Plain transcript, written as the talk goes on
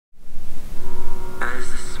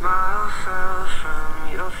As the smile fell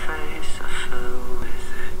from your face, I fell with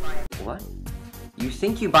it. What? You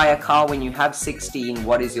think you buy a car when you have 16,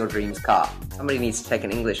 what is your dream's car? Somebody needs to take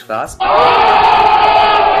an English class.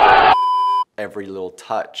 Every little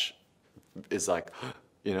touch is like,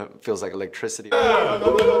 you know, feels like electricity. What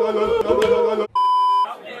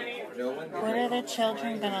are the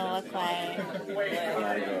children gonna look like?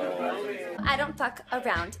 I don't fuck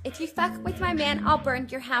around. If you fuck with my man, I'll burn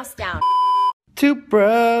your house down. Two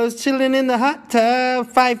bros chilling in the hot tub.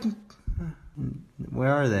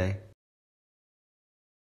 Where are they?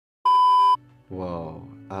 Whoa.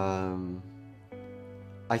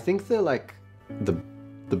 I think they're like the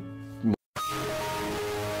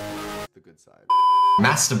good side.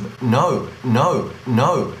 No.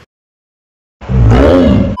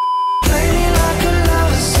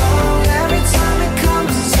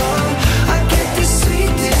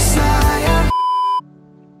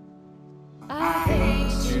 I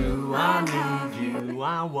need you,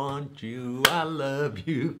 I want you, I love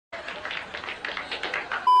you.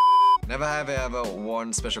 Never have I ever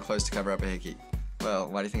worn special clothes to cover up a hickey. Well,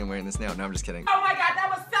 why do you think I'm wearing this now? No, I'm just kidding. Oh my god, that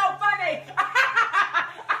was so funny!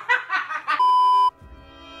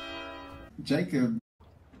 Jacob.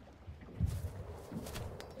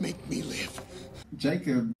 Make me live.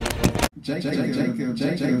 Jacob.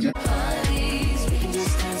 Jacob.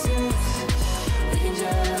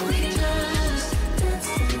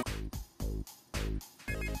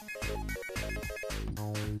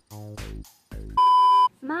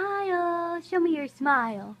 Smile, show me your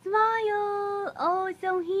smile. Smile, oh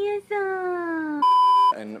so handsome.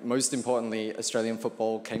 And most importantly, Australian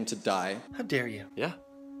football came to die. How dare you? Yeah,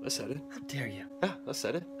 I said it. How dare you? Yeah, I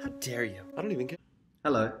said it. How dare you? I don't even care.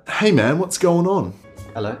 Hello. Hey man, what's going on?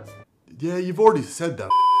 Hello. Yeah, you've already said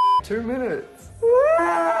that. 2 minutes.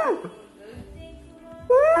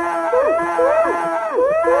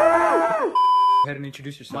 Go ahead and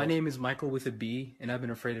introduce yourself. My name is Michael with a B, and I've been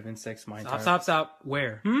afraid of insects my entire life. Stop.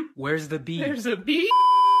 Where? Where's the bee? There's a bee?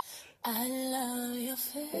 I love your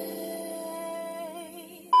face.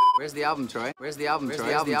 Where's the album, Troy? Where's the album, Troy?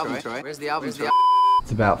 Where's the album, Troy? Where's the album, Troy?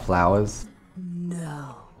 It's about flowers.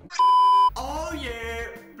 No. Oh yeah,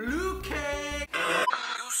 blue cake.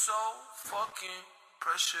 You so fucking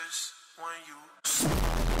precious when you.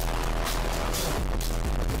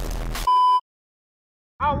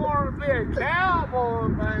 I want to be a cowboy,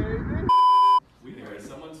 baby. We there.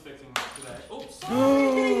 Someone's fixing that.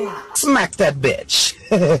 Oops. Smack that bitch.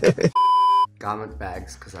 Garment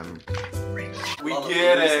bags, because I'm rich. We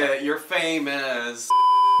get it. You're famous.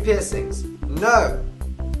 Piercings? No!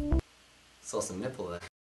 Saw some nipple there.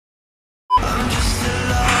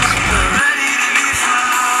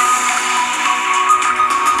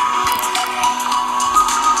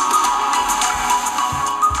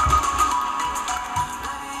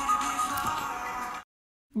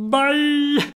 Bye!